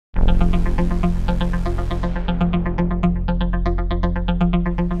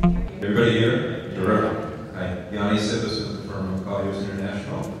Everybody here? Terrific. Hi, Yanni Sippis with the firm of Colliers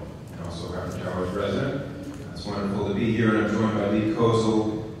International, and also Harper Towers resident. It's wonderful to be here, and I'm joined by Lee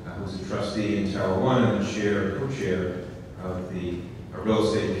Kozel, who's a trustee in Tower One and the co-chair of the real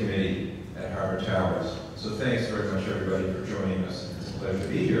estate committee at Harper Towers. So thanks very much, everybody, for joining us. It's a pleasure to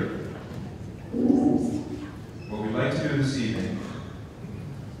be here. What we'd like to do this evening,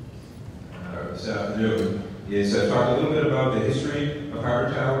 this afternoon, is talk a little bit about the history of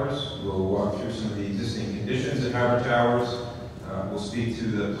Harper Towers. We'll walk through some of the existing conditions at Harper Towers. We'll speak to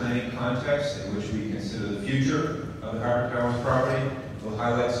the planning context in which we consider the future of the Harper Towers property. We'll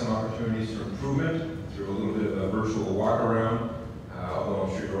highlight some opportunities for improvement through a little bit of a virtual walk around, although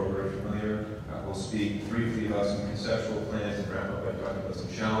I'm sure you're all very familiar. We'll speak briefly about some conceptual plans and wrap up by talking about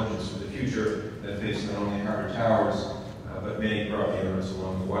some challenges for the future that face not only Harper Towers, but many property owners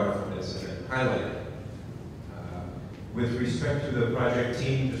along the waterfront, as have been highlighted. With respect to the project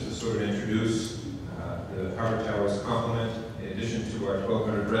team, just to sort of introduce the Harper Towers complement, in addition to our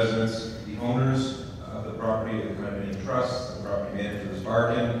 1,200 residents, the owners of the property, the condominium trust, the property manager is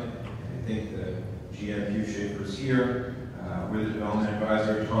Barkin, I think the GM Hugh Schaefer is here. We're the development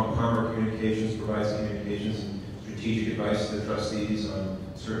advisor. Tom Palmer Communications provides communications and strategic advice to the trustees on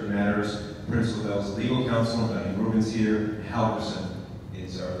certain matters. Principal Bell's legal counsel, Diane Rubin's here. Halverson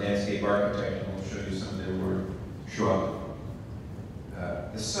is our landscape architect, and we'll show you some of their work shortly.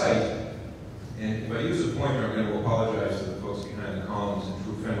 The site, and if I use a pointer, I'm going to apologize to the folks behind the columns in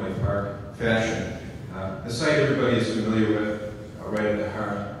true Fenway Park fashion. The site everybody is familiar with, right at the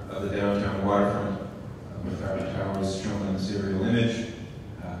heart of the downtown waterfront, with Harper Towers shown on the serial image.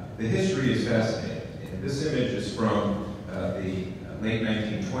 The history is fascinating, and this image is from the late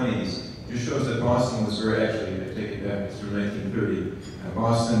 1920s. It just shows that Boston was very, actually, I take it back, it's from 1930.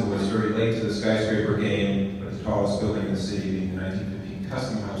 Boston was very late to the skyscraper game, but the tallest building in the city being the 1915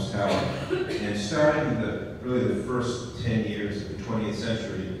 Custom House Tower. And starting really the first 10 years of the 20th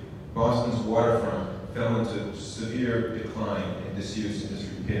century, Boston's waterfront fell into severe decline and disuse and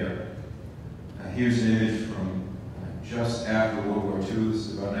disrepair. Here's an image from just after World War II. This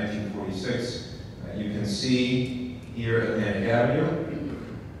is about 1946. You can see here Atlantic Avenue,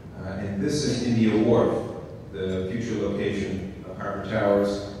 and this is India Wharf, the future location of Harper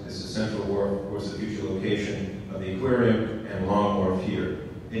Towers. This is Central Wharf, of course, the future location of the aquarium, and Long Wharf here.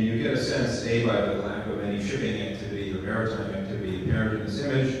 And you get a sense, A, by the lack of any shipping activity or maritime activity apparent in this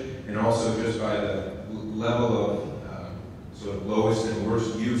image, and also just by the level of sort of lowest and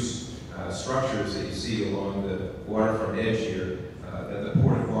worst use structures that you see along the waterfront edge here, that the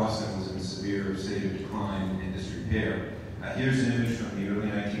Port of Boston was in a severe state of decline and disrepair. Here's an image from the early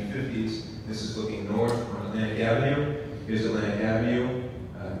 1950s. This is looking north on Atlantic Avenue. Here's Atlantic Avenue.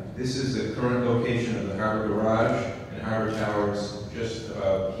 This is the current location of the Harper Garage and Harper Towers just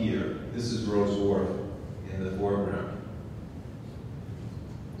about here. This is Rose Wharf in the foreground.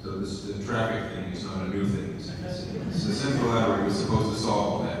 So the traffic thing is not a new thing. It's the Central Artery was supposed to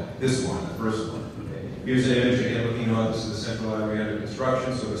solve all that. This one, the first one. Okay. Here's an image again looking north. This is the Central Artery under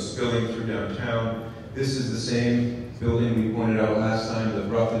construction, sort of spilling through downtown. This is the same building we pointed out last time,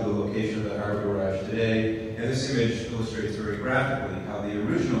 roughly the location of the Harper Garage today. And this image illustrates very graphically how the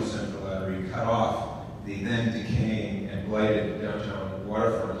original Central Artery cut off the then decaying and blighted downtown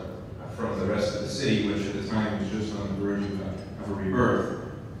waterfront from the rest of the city, which at the time was just on the verge of a rebirth.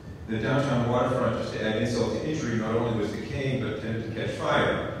 The downtown waterfront, just to add insult to injury, not only was decaying, but tended to catch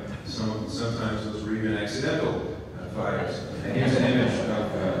fire. Sometimes those were even accidental fires. And here's an image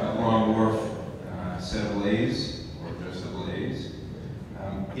of a Long Wharf set ablaze, or just ablaze.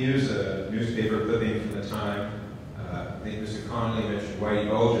 Here's a newspaper clipping from the time. I think Mr. Connolly mentioned Whitey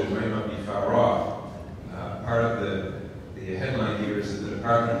Bulger, might not be far off. Part of the headline here is that the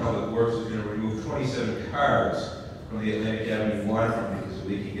Department of Public Works is going to remove 27 cars from the Atlantic Avenue waterfront because of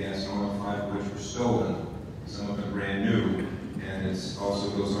leaky gas and oil, 5 of which were stolen, some of them brand new. And it also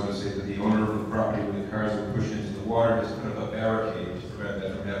goes on to say that the owner of the property where the cars were pushed into the water has put up a barricade to prevent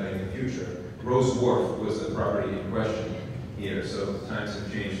that from happening in the future. Rose Wharf was the property in question here, so times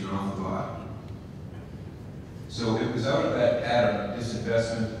have changed an awful lot. So it was out of that pattern of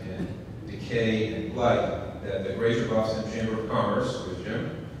disinvestment and decay and blight that the Greater Boston Chamber of Commerce, with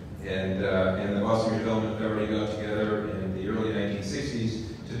Jim, and the Boston Redevelopment Authority got together in the early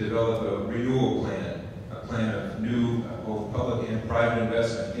 1960s to develop a renewal plan, a plan of new both public and private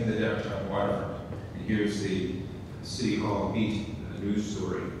investment in the downtown waterfront. And here's the City Hall Beat news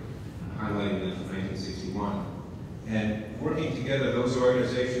story highlighting that from 1961. And working together, those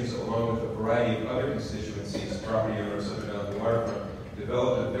organizations, along with a variety of other constituencies, property owners up and down the waterfront,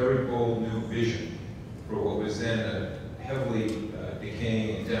 developed a very bold new vision for what was then a heavily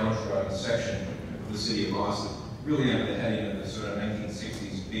decaying and downtrodden section of the city of Boston, really under the heading of the sort of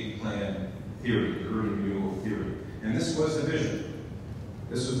 1960s big plan theory, the urban renewal theory. And this was the vision.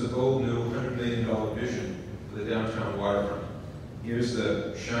 This was the bold new $100 million vision for the downtown waterfront. Here's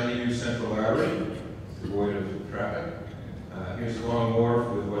the shiny new Central Artery, devoid of traffic. Here's the Long Wharf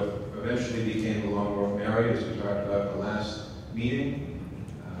with what eventually became the Long Wharf Marriott, as we talked about at the last meeting.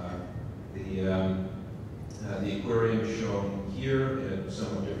 The aquarium is shown here in a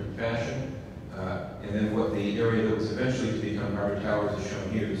somewhat different fashion. And then what the area that was eventually to become Harbor Towers is shown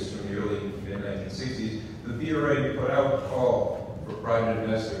here. This is from the early mid-1960s. The BRA put out a call for private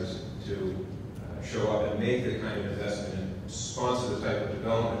investors to show up and make the kind of investment and sponsor the type of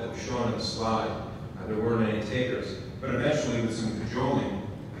development that was shown on the slide. There weren't any takers. But eventually, with some cajoling,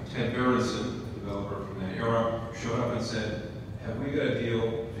 Ted Berenson, the developer from that era, showed up and said, have we got a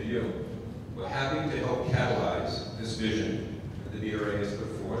deal for you? We're happy to help catalyze this vision that the BRA has put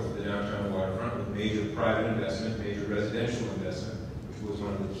forth for the downtown waterfront with major private investment, major residential investment, which was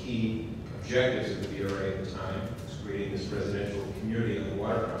one of the key objectives of the BRA at the time, was creating this residential community on the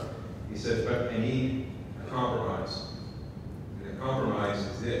waterfront. He said, but I need a compromise. And the compromise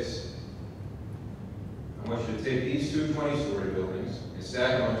is this. I want you to take these two 20-story buildings and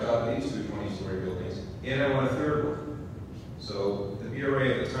stack them on top of these two 20-story buildings, and I want a third one. So the BRA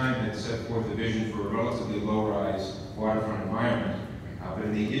at the time had set forth the vision for a relatively low-rise waterfront environment, but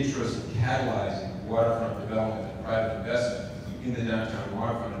in the interest of catalyzing waterfront development and private investment in the downtown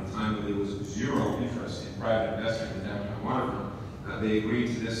waterfront at a time when there was zero interest in private investment in the downtown waterfront, they agreed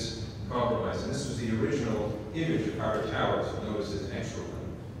to this compromise. And this was the original image of Harbor Towers. You'll notice there's an extra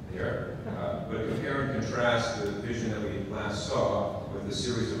one there. But compare and contrast the vision that we last saw with the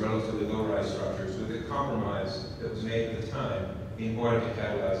series of relatively low-rise structures with the compromise that was made at the time in order to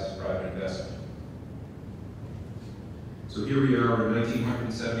catalyze this private investment. So here we are in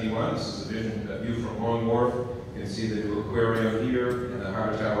 1971. This is a view from Long Wharf. You can see the new aquarium here and the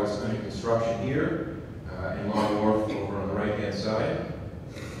Harbor Towers under construction here in Long Wharf over on the right-hand side.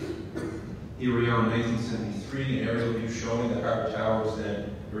 Here we are in 1973, an aerial view showing the Harbor Towers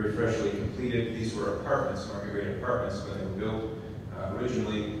then very freshly completed. These were apartments, market-rate apartments when they were built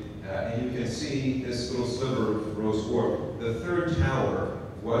originally. And you can see this little sliver of Rose Wharf. The third tower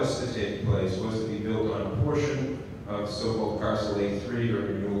was to take place, was to be built on a portion of so-called Parcel A3 or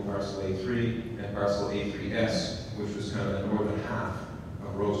renewal Parcel A3 and Parcel A3S, which was kind of the northern half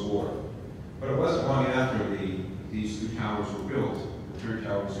of Rose Wharf. But it wasn't long after these two towers were built, the third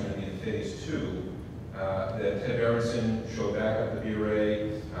tower was going to be in Phase 2, that Ted Berenson showed back up the BRA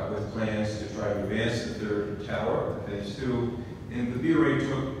with plans to try to advance the third tower, Phase 2, and the BRA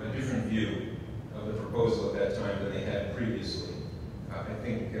took a different view of the proposal at that time than they had previously. I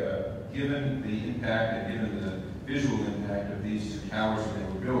think given the impact and given the visual impact of these two towers when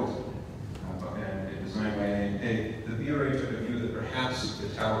they were built and designed by AMP, the BRA took a view that perhaps the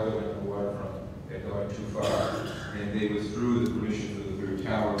tower building on the waterfront had gone too far, and they withdrew the permission for the third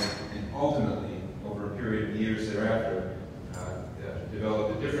tower, and ultimately, over a period of years thereafter,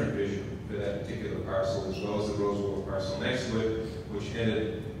 developed a different vision for that particular parcel, as well as the Rose Wharf parcel next to it, which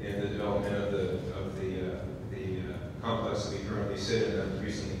ended in the development of the complex that we currently sit in, that was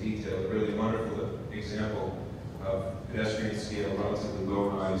recently detailed. A really wonderful example of pedestrian scale, relatively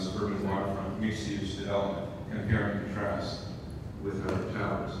low-rise urban waterfront mixed-use development, compare and contrast with Harbor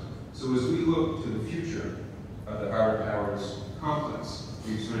Towers. So as we look to the future of the Harbor Towers complex,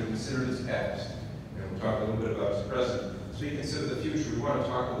 we sort of consider its past, and we'll talk a little bit about its present. As we consider the future, we want to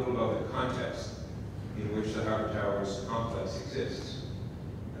talk a little about the context in which the Harbor Towers complex exists.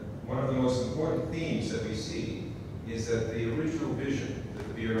 One of the most important themes that we see is that the original vision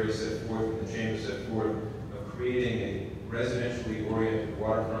that the BRA set forth and the Chamber set forth of creating a residentially oriented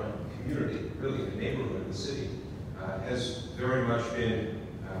waterfront community, really the neighborhood of the city, has very much been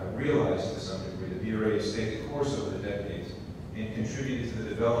realized to some degree. The BRA has stayed the course over the decades and contributed to the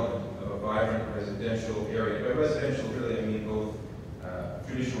development of a vibrant residential area. By residential, really, I mean both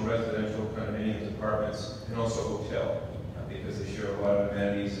traditional residential condominiums, apartments, and also hotel, because they share a lot of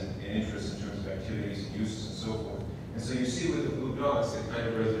amenities and interests in terms of activities and uses and so forth. And so you see with the blue dots the kind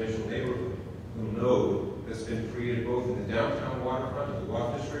of residential neighborhood, little node, that's been created both in the downtown waterfront of the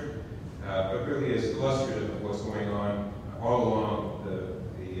Wharf District, but really is illustrative of what's going on all along the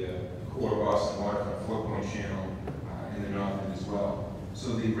core Boston waterfront, Four Point Channel, in the north end as well.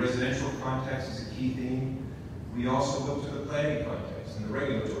 So the residential context is a key theme. We also look to the planning context and the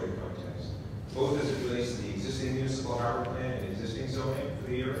regulatory context, both as it relates to the existing municipal harbor plan and existing zoning for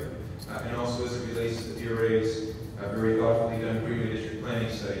the area, and also as it relates to the BRA's very thoughtfully done pre-district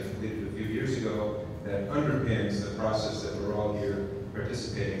planning study completed a few years ago that underpins the process that we're all here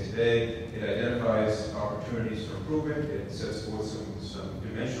participating today. It identifies opportunities for improvement, it sets forth some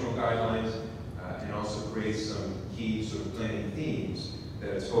dimensional guidelines, and also creates some key sort of planning themes that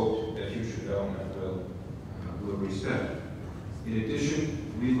it's hoped that future development will respect. In addition,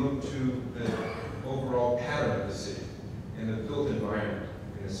 we look to the overall pattern of the city and the built environment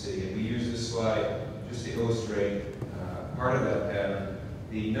in the city. And we use this slide just to illustrate part of that pattern.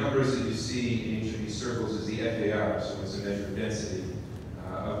 The numbers that you see in each of these circles is the FAR, so it's a measure of density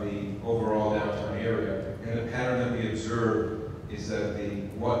of the overall downtown area. And the pattern that we observe is that the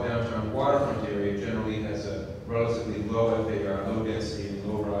downtown waterfront area generally has a relatively low FAR, low density and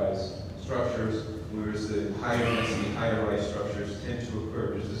low rise structures, whereas the higher density, higher rise structures tend to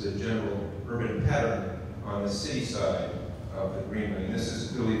occur just as a general urban pattern on the city side of the Greenway. And this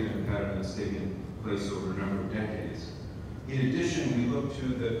has really been a pattern that's taken place over a number of decades. In addition, we look to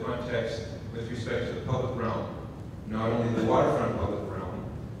the context with respect to the public realm. Not only the waterfront public realm,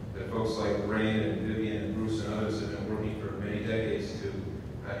 that folks like Lorraine and Vivian and Bruce and others have been working for many decades to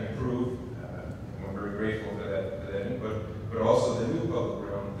improve, and we're very grateful for that input, but also the new public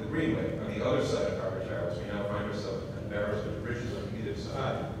realm, the Greenway, on the other side of Harbor Towers. We now find ourselves embarrassed with bridges on either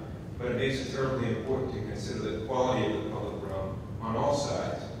side. But it makes it terribly important to consider the quality of the public realm on all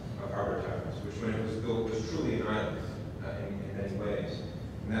sides of Harbor Towers, which when it was built was truly an island in many ways.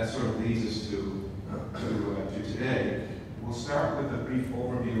 And that sort of leads us to today. We'll start with a brief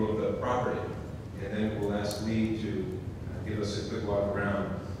overview of the property, and then we'll ask Lee to give us a quick walk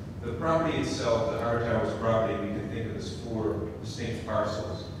around. The property itself, the Harbor Towers property, we can think of as 4 distinct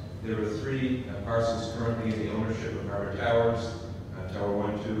parcels. There are 3 parcels currently in the ownership of Harbor Towers, Tower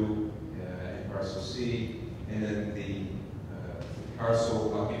 1, 2, and Parcel C, and then the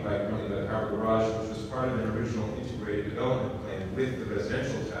parcel occupied currently by the Harbor Garage, which was part of an original integrated development plan with the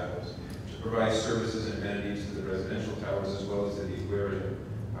residential towers to provide services and amenities to the residential towers as well as to the aquarium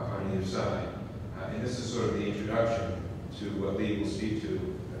on either side. And this is sort of the introduction to what Lee will speak to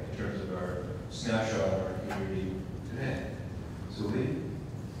in terms of our snapshot of our community today. So Lee?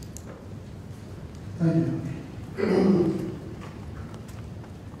 Thank you.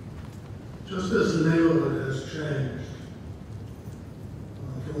 Just as the neighborhood has changed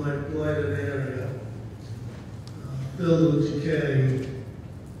from a blighted area filled with decaying,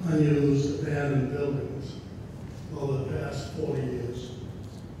 unused, abandoned buildings over the past 40 years,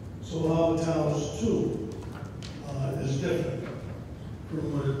 so Harbor Towers too is different from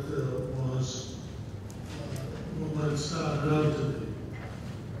what it was, what it started out to be.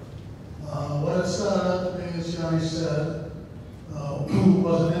 What it started out to be, as Johnny said,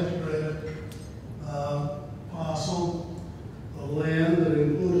 was an integrated parcel of land that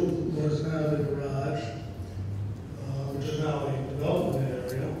included what is now the garage, which is now a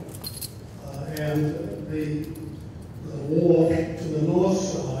development area, and the wharf to the north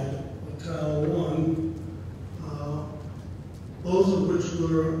side of Tower 1, both of which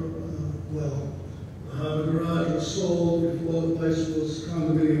were, the Harbor Garage was sold before the place was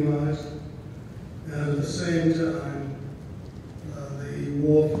condominiumized, and at the same time, the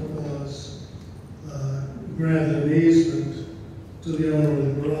wharf was granted an easement to the owner of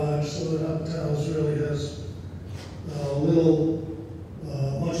the garage, so that Harbor Towers really has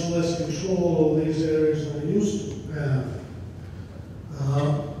much less control over these areas than it used to have.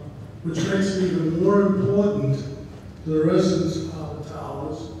 Which makes it even more important to the residents of Harbor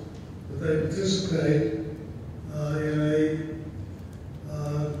Towers that they participate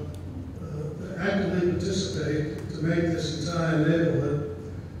actively participate to make this entire neighborhood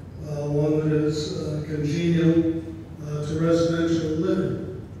one that is congenial to residential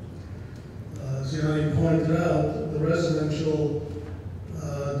living. As Yanni pointed out, the residential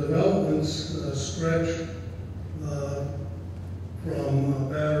developments stretch from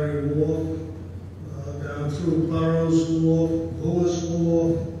Battery Wharf down through Burroughs Wharf, Lewis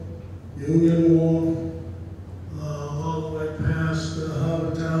Wharf, Union Wharf, all the way past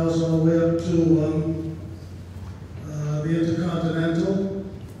Harbor Towers, all the way up to the Intercontinental,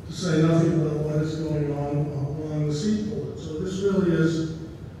 to say nothing about what is going on along the seaport. So this really is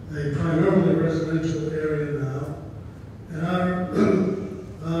a primarily residential area now, and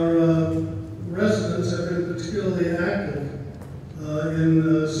our residents have been particularly active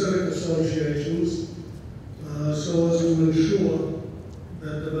in civic associations so as to ensure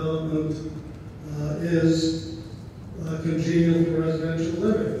that development is congenial for residential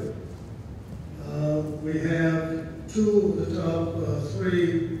living.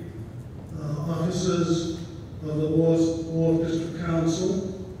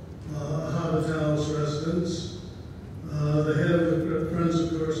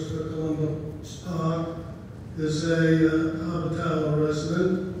 Christopher Columbus Park, is a Harbor Tower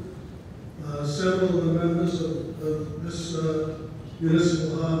resident. Several of the members of this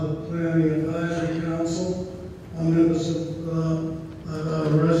Municipal Harbor Planning Advisory Council are members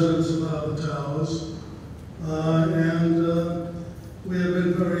of residents of Harbor Towers. And we have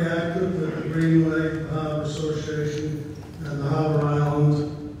been very active with the Greenway Harbor Association and the Harbor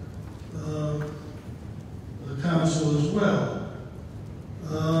Island the Council as well.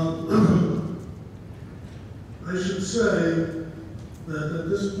 I should say that at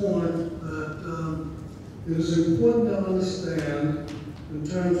this point that it is important to understand, in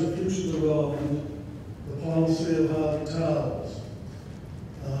terms of future development, the policy of Harbor Towers.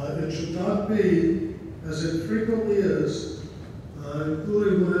 It should not be, as it frequently is,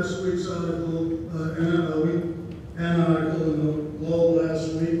 including last week's article, an article in the Globe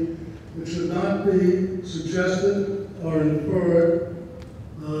last week, it should not be suggested or inferred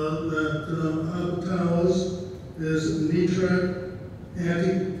that Harbor Towers is knee-jerk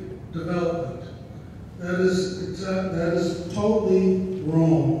anti-development. That is totally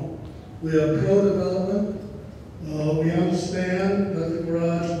wrong. We are pro-development. We understand that the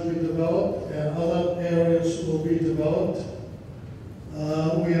garage will be developed and other areas will be developed.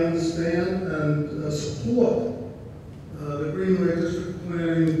 We understand and support the Greenway District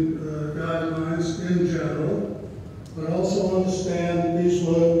Planning guidelines in general, but also understand these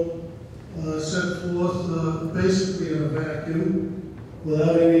were set forth basically in a vacuum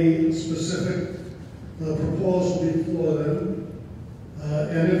without any specific proposal before them.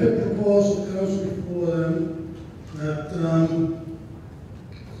 And if a proposal comes before them that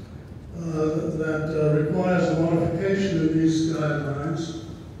requires a modification of these guidelines,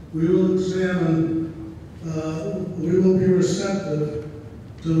 we will examine, we will be receptive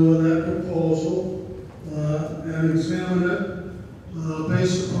to that proposal and examine it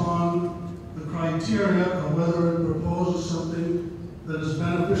based upon the criteria of whether it proposes something that is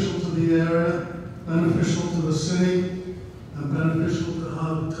beneficial to the area, beneficial to the city, and beneficial to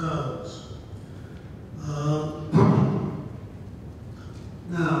Harbor Towers.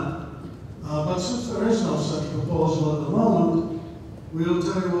 But since there is no such proposal at the moment, we'll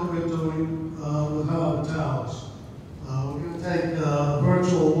tell you what we're doing with Harbor Towers. We're going to take a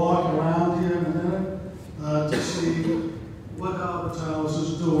virtual walk around here in a minute to see what Harbor Towers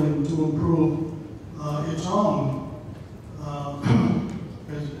is doing to improve its own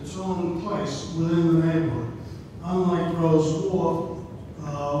place within the neighborhood. Unlike Rose Wharf,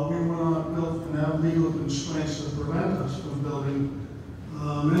 we were not built and have legal constraints that prevent us from building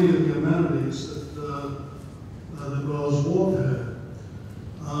many of the amenities that Rose Wharf had.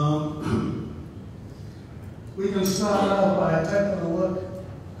 We can start out by taking a look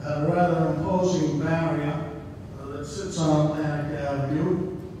at a rather imposing barrier that sits on Atlantic Avenue.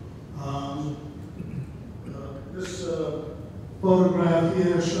 This photograph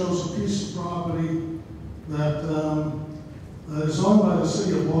here shows a piece of property that is owned by the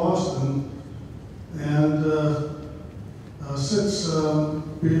city of Boston and sits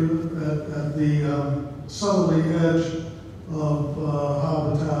at the southerly edge of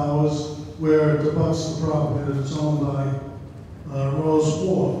Harbor Towers, where it abuts the property that is owned by Rose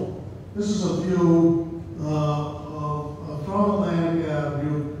Wharf. This is a view from Atlantic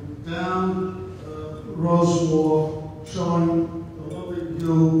Avenue down Rose Wharf, showing the lovely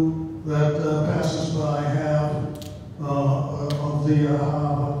view that passers-by have of the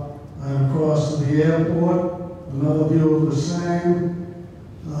harbor and across to the airport. Another view of the same.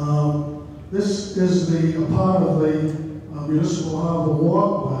 This is a part of the Municipal Harbor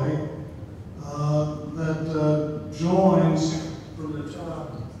Walkway that joins from the top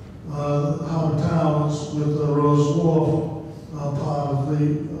Harbor Towers with the Rose Wharf part of the,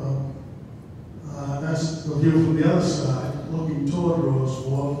 that's the view from the other side, looking toward Rose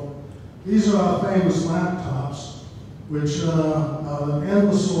Wharf. These are our famous laptops, which are an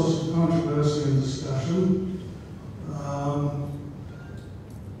endless source of controversy and discussion.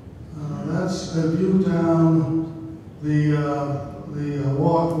 That's a view down the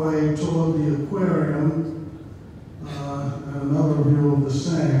walkway toward the aquarium, and another view of the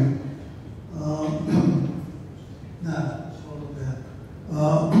same.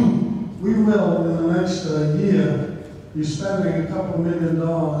 We will, in the next year, be spending a couple $1 million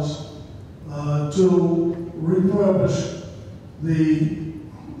to refurbish the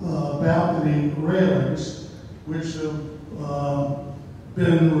balcony railings, which have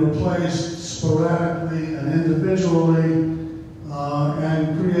been replaced sporadically and individually,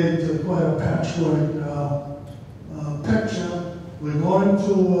 and create quite a patchwork picture. We're going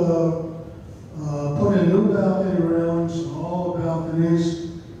to put in new balcony railings on all the balconies,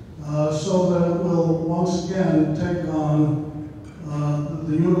 so that it will once again take on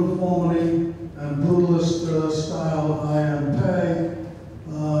the uniformity and brutalist style of high-end pay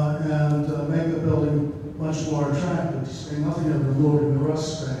and make the building much more attractive, to say nothing of removing the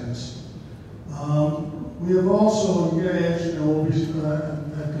rust stains. We have also engaged, and will be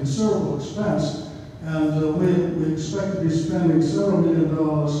at considerable expense, and we expect to be spending several $million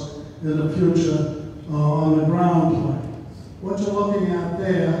in the future on the ground plane. What you're looking at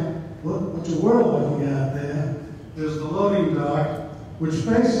there, what you were looking at there, is the loading dock, which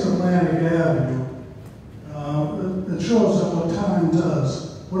faces Atlantic Avenue. It shows that what time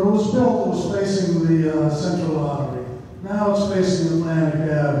does. When it was built, it was facing the Central Artery. Now it's facing Atlantic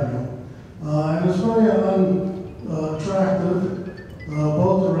Avenue. And it's very unattractive.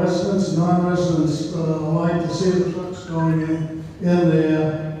 Both the residents and non-residents like to see the trucks going in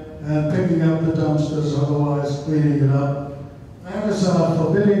there and picking up the dumpsters, otherwise cleaning it up. That is a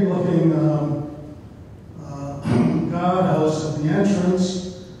forbidding-looking guardhouse at the entrance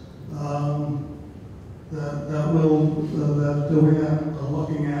that we are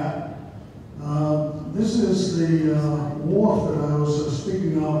looking at. This is the wharf that I was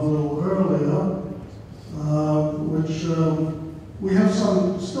speaking of a little earlier, which we have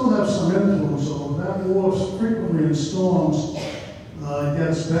still have some influence over. That wharf frequently in storms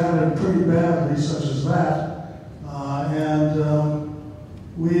gets battered pretty badly, such as that.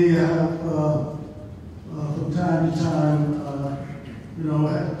 We have, from time to time,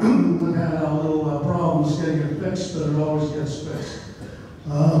 we've had our little problems getting it fixed, but it always gets fixed.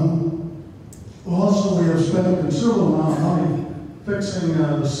 Also, we have spent a considerable amount of money fixing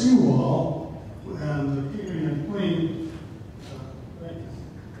the seawall and keeping it clean.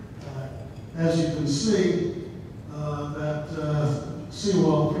 As you can see, that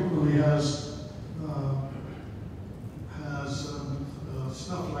seawall frequently has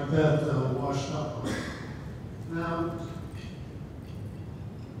stuff like that washed up. Now,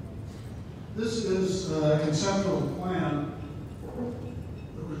 this is a conceptual plan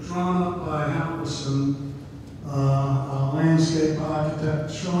that was drawn up by Halverson, a landscape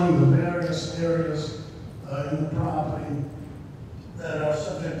architect, showing the various areas in the property that are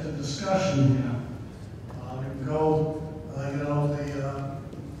subject to discussion here. You can go,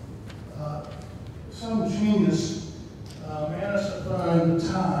 some genius managed to find the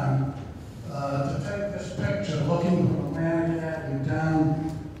time to take this picture looking from Atlantic Avenue down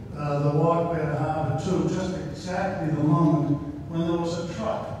the walkway to Harbor 2, just exactly the moment when there was a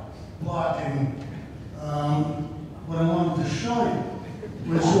truck blocking what I wanted to show you,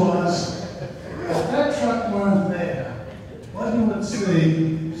 which was, if that truck weren't there, what you would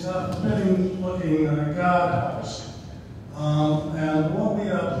see is a forbidding looking guardhouse. And what we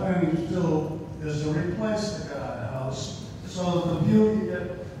are planning to do is to replace the guardhouse so that the view you get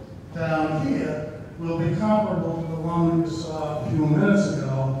down here will be comparable to the one we saw a few minutes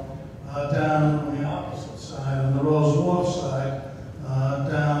ago down on the opposite side, on the Rose Wharf side,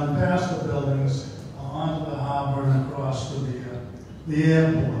 down past the buildings, onto the harbor and across to the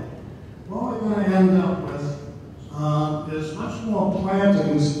airport. What we're going to end up with is much more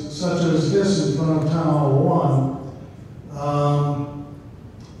plantings such as this in front of Tower 1.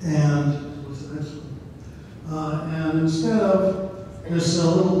 And instead of this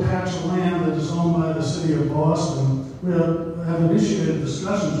little patch of land that is owned by the city of Boston, we have initiated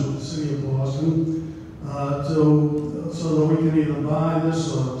discussions with the city of Boston so that we can either buy this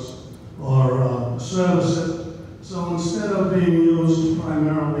or service it. So instead of being used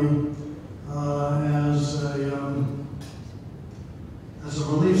primarily as a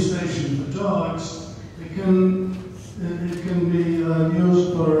relief station for dogs, it can be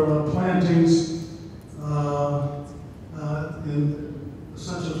used for plantings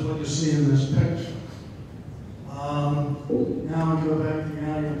such as what you see in this picture. Now we go back to the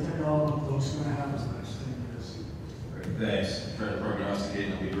area and take a look at what's going to happen next thing. Great, thanks. I'm trying to prognosticate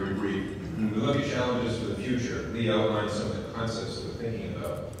and I'll be very brief. When we look at challenges for the future, Lee outlined some of the concepts that we're thinking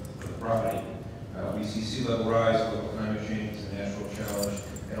about for the property. We see sea level rise, global climate change as a natural challenge,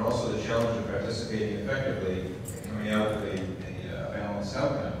 and also the challenge of participating effectively and coming out with a balanced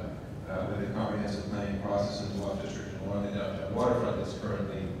outcome with the comprehensive planning process in the Wharf District and along the downtown waterfront that's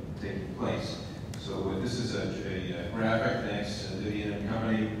currently taking place. So this is a graphic, thanks to Vivian and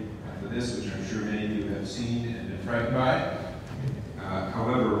company for this, which I'm sure many of you have seen and been frightened by.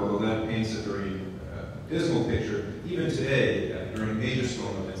 However, although that paints a very dismal picture, even today, during major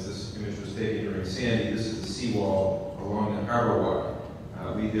storm events, this image was taken during Sandy, this is the seawall along the harbor walk.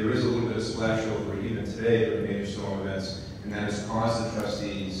 There is a little bit of splashover even today during major storm events, and that has caused the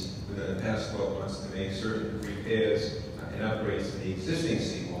trustees within the past 12 months to make certain repairs and upgrades to the existing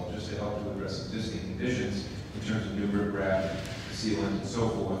seawall, just to help to address existing conditions in terms of new riprap, sealant, and so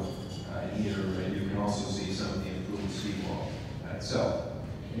forth. And here you can also see some of the improved seawall itself.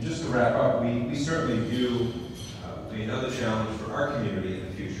 And just to wrap up, we certainly view another challenge for our community in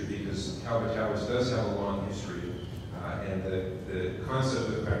the future, because Talbot Towers does have a long history, and the concept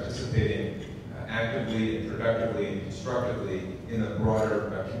of participating actively and productively and constructively in the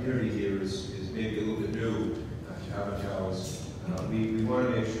broader community here is maybe a little bit new to Talbot Towers. We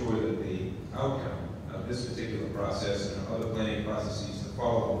want to make sure that the outcome of this particular process and other planning processes to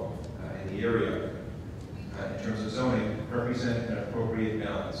follow in the area in terms of zoning represent an appropriate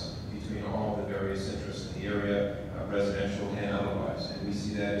balance between all the various interests in the area, residential and otherwise. And we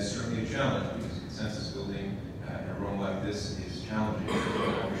see that as certainly a challenge, because consensus building in a room like this is challenging,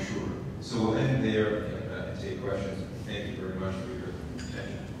 for sure. So we'll end there and take questions. Thank you very much for your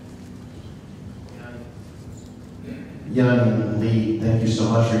attention. Jan and Lee, thank you so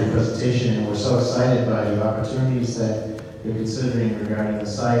much for your presentation, and we're so excited by the opportunities that you're considering regarding the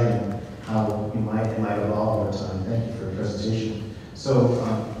site and how it might evolve over time. Thank you for your presentation.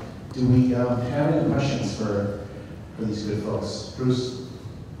 So, do we have any questions for these good folks? Bruce?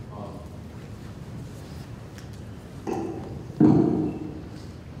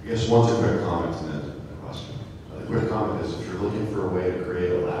 Yes, one's a quick comment and then a question. The quick comment is, if you're looking for a way to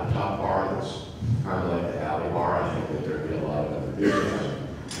create a laptop bar that's kind of like the alley bar, I think that there'd be a lot of enthusiasm.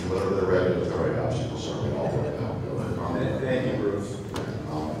 And whatever the regulatory obstacles are, we all work out. Thank you, Bruce.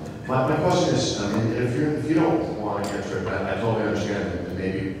 My question is, I mean, if you don't want to answer it, I totally understand, and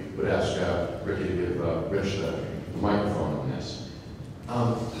maybe would ask Ricky to give Rich the microphone on this.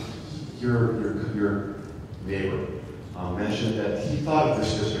 Your neighbor mentioned that he thought of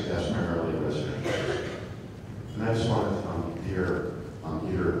this district as primarily residential. And I just wanted to hear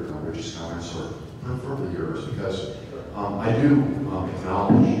either Rich's comments or preferably yours, because I do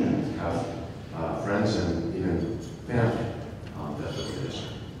acknowledge and have friends and even family that live in the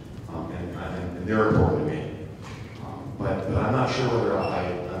district. And they're important to me. But I'm not sure whether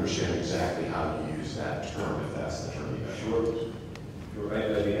I understand exactly how to use that term, if that's the term you use. Sure.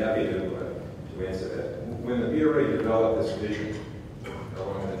 I'd be happy to answer that. When the BRA developed this vision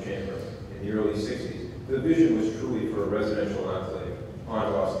along with the chamber in the early 60s, the vision was truly for a residential enclave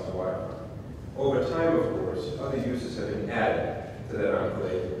on Boston's waterfront. Over time, of course, other uses have been added to that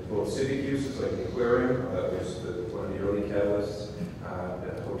enclave, both civic uses like the aquarium, that was one of the early catalysts,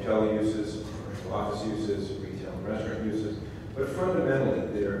 hotel uses, commercial office uses, retail and restaurant uses. But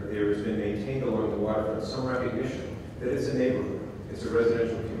fundamentally, there has been maintained along the waterfront some recognition that it's a neighborhood, it's a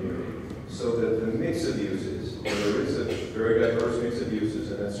residential community. So that the mix of uses, and there is a very diverse mix of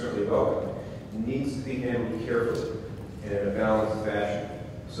uses, and that's certainly welcome, needs to be handled carefully and in a balanced fashion,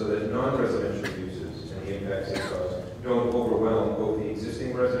 so that non-residential uses and the impacts they cause don't overwhelm both the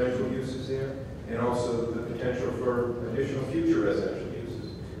existing residential uses there and also the potential for additional future residential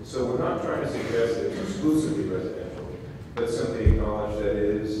uses. So we're not trying to suggest that it's exclusively residential, but simply acknowledge that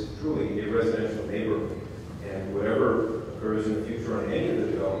it is truly a residential neighborhood. And whatever occurs in the future on any of the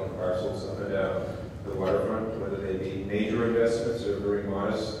development parcels up and down the waterfront, whether they be major investments or very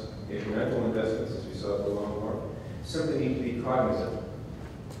modest incremental investments, as we saw at the Long Wharf, simply need to be cognizant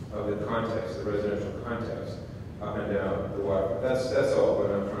of the context, the residential context, up and down the waterfront. That's all,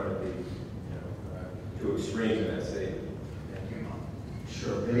 but I'm trying to be too extreme in that statement. Thank you.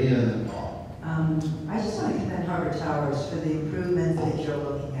 Sure. Vivian and then Paul. I just want to commend Harbor Towers for the improvements that you're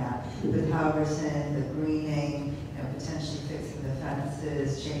looking at with Halverson, the greening, potentially fixing the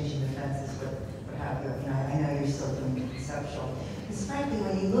fences, changing the fences, what have you. I know you're still doing the conceptual. Because frankly,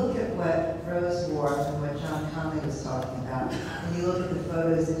 when you look at what Rose Wharf and what John Conley was talking about, when you look at the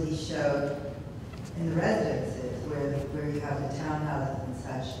photos that he showed in the residences, where you have the townhouses and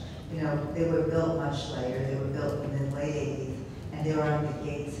such, they were built much later. They were built in the late 80s, and they were on the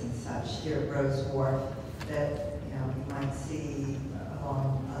gates and such here at Rose Wharf that you might see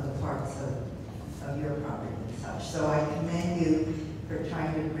along other parts of your property and such. So I commend you for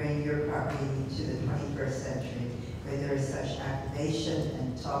trying to bring your property to the 21st century, where there is such activation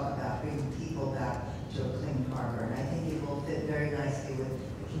and talk about bringing people back to a clean harbor. And I think it will fit very nicely with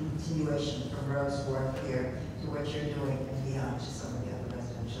the continuation from Rose Wharf here to what you're doing and beyond to some of the other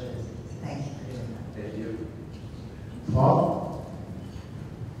residential areas. Thank you for doing that. Thank you. Paul?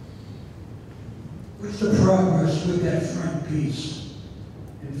 What's the progress with that front piece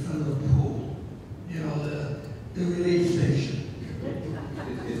in front of the pool? The relief station.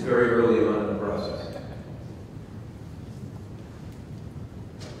 It's very early on in the process.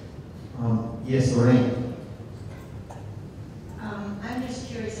 Yes, Lorraine. I'm just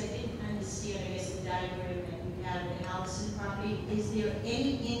curious, I didn't understand, I guess, the diagram that you have in the Allison property. Is there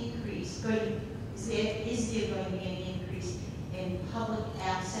any increase is there going to be an increase in public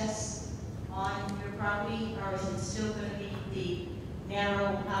access on your property, or is it still going to be the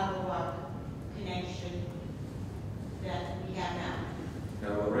narrow Harbor Walk connection that we have now?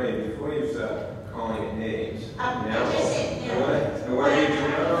 Now, Lorraine, before you start calling it names, I now, just said, I want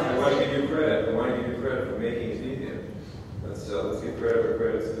to give you credit. I want to give you credit for making it easier. Let's give credit where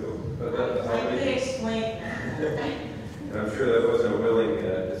credit's due. But I could explain that. and I'm sure that wasn't a willing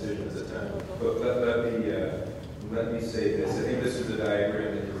decision at the time. But let me say this. I think this is the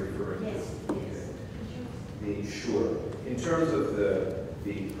diagram that you're referring to. Yes. Sure. In terms of the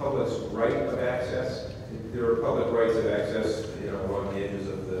public's right of access, there are public rights of access, along the edges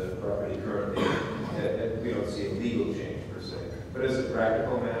of the property currently. We don't see a legal change per se. But as a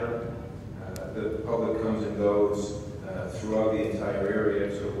practical matter, the public comes and goes throughout the entire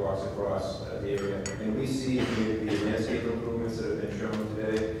area, sort of walks across the area. And we see the landscape improvements that have been shown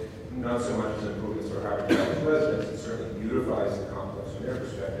today, not so much as improvements for Harbor Towers residents. It certainly beautifies the complex from their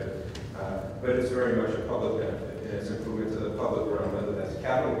perspective, but it's very much a public benefit. And it's improvement to the public realm, whether that's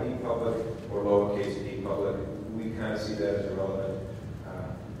capital P public or lowercase p public. We kind of see that as irrelevant,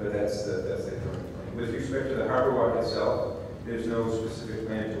 but that's the current plan. With respect to the Harbor Walk itself, there's no specific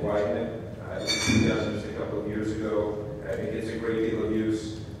plan to widen it. It was done just a couple of years ago. It gets a great deal of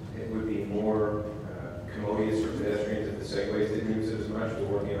use. It would be more commodious for pedestrians if the segways didn't use it as much. We're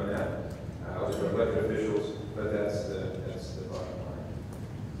working on that with our elected officials, but that's the bottom line.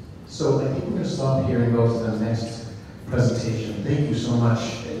 So I think we're going to stop here and go to the next presentation. Thank you so much.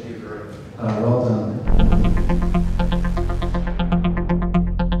 Thank you very much. Well done.